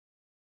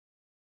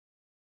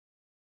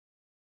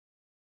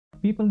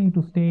people need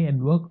to stay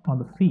and work on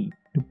the sea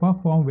to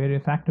perform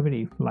various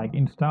activities like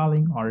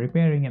installing or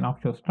repairing an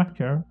offshore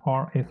structure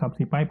or a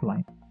subsea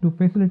pipeline. To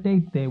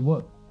facilitate their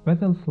work,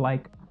 vessels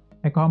like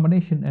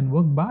Accommodation and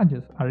work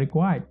barges are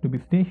required to be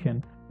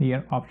stationed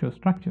near offshore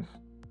structures.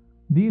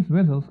 These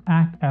vessels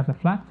act as a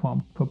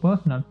platform for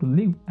personnel to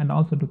live and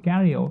also to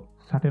carry out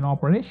certain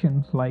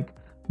operations like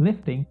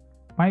lifting,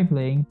 pipe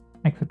laying,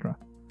 etc.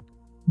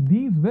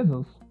 These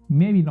vessels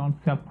may be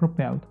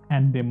non-self-propelled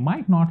and they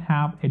might not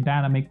have a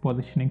dynamic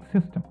positioning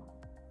system.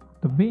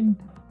 The wind,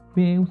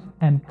 waves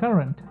and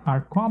current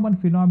are common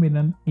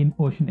phenomena in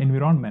ocean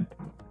environment.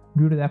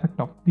 Due to the effect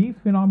of these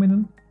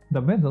phenomena, the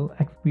vessel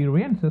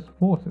experiences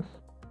forces.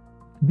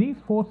 These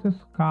forces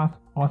cause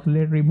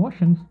oscillatory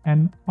motions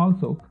and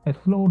also a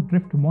slow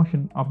drift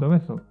motion of the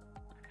vessel.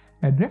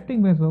 A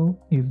drifting vessel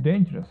is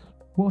dangerous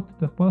both to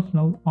the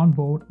personnel on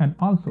board and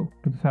also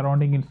to the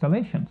surrounding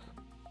installations.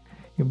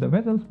 If the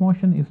vessel's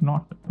motion is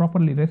not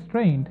properly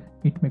restrained,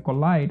 it may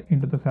collide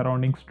into the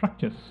surrounding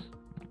structures.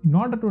 In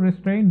order to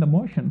restrain the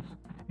motions,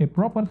 a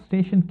proper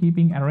station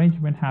keeping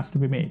arrangement has to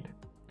be made.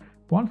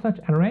 One such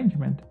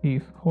arrangement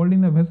is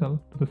holding the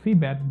vessel to the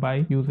seabed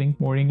by using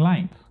mooring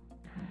lines.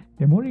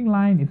 A mooring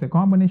line is a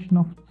combination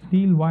of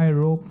steel wire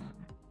ropes,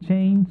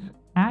 chains,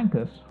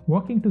 anchors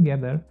working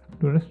together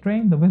to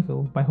restrain the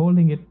vessel by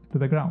holding it to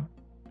the ground.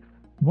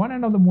 One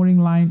end of the mooring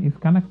line is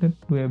connected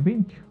to a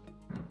winch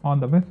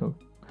on the vessel.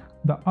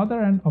 The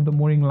other end of the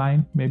mooring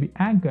line may be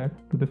anchored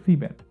to the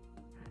seabed.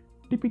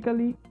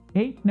 Typically,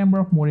 8 number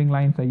of mooring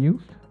lines are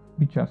used,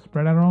 which are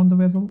spread around the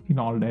vessel in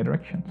all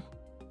directions.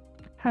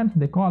 Hence,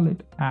 they call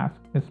it as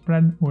a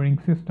spread mooring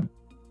system.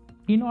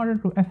 In order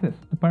to assess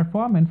the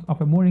performance of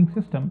a mooring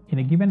system in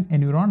a given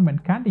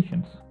environment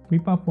conditions, we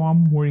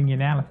perform mooring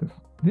analysis.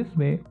 This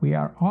way, we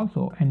are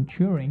also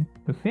ensuring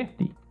the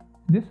safety.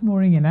 This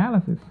mooring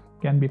analysis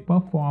can be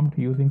performed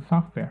using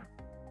software.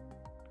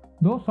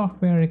 Those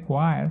software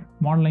require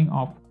modeling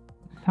of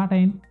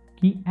certain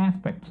key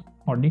aspects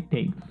or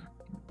details.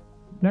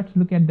 Let's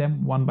look at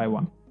them one by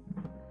one.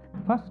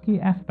 First key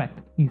aspect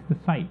is the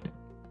site.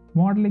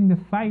 Modeling the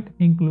site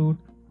includes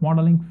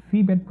modeling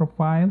seabed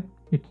profile,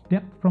 its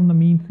depth from the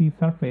mean sea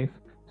surface,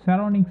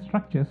 surrounding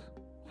structures,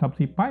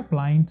 subsea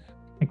pipelines,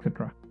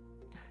 etc.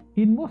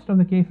 In most of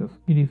the cases,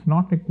 it is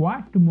not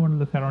required to model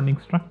the surrounding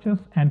structures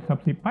and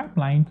subsea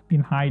pipelines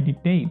in high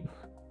details.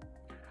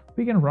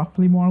 We can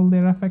roughly model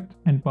their effects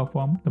and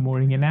perform the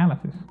mooring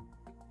analysis.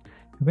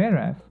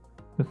 Whereas,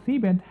 the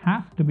seabed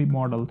has to be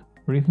modeled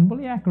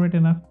reasonably accurate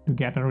enough to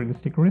get a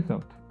realistic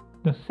result.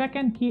 The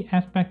second key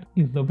aspect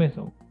is the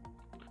vessel.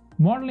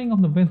 Modeling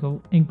of the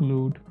vessel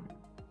includes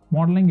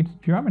modeling its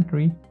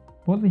geometry,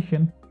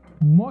 position,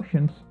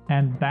 motions,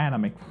 and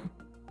dynamics.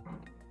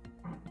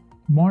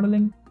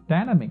 Modeling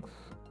dynamics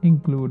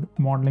include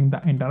modeling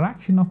the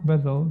interaction of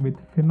vessel with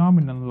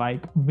phenomena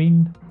like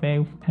wind,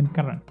 waves, and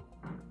current.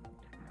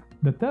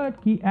 The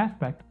third key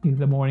aspect is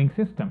the mooring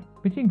system,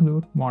 which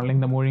includes modeling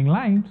the mooring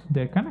lines,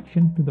 their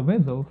connection to the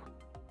vessels,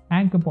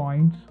 anchor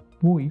points,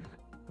 buoys,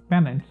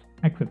 pennants,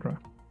 etc.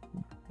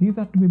 These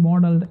are to be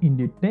modeled in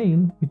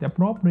detail with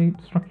appropriate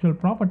structural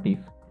properties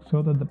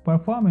so that the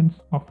performance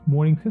of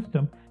mooring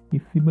system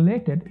is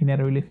simulated in a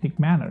realistic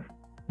manner.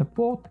 The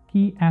fourth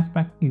key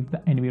aspect is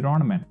the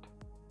environment.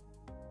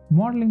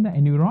 Modeling the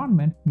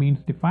environment means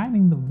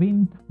defining the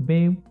wind,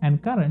 wave,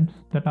 and currents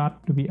that are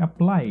to be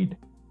applied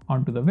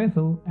onto the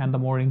vessel and the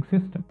mooring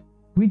system.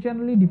 We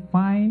generally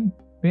define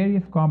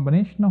various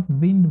combinations of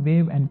wind,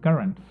 wave, and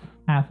currents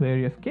as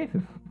various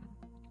cases.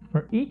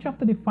 For each of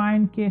the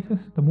defined cases,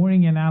 the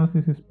mooring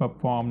analysis is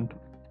performed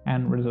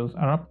and results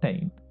are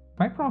obtained.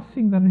 By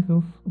processing the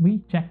results,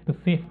 we check the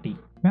safety.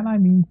 When I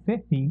mean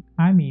safety,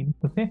 I mean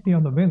the safety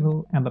of the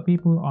vessel and the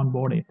people on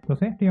board it, the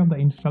safety of the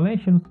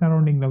installations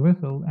surrounding the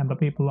vessel and the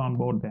people on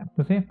board them,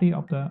 the safety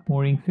of the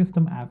mooring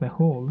system as a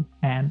whole,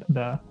 and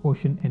the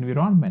ocean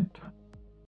environment.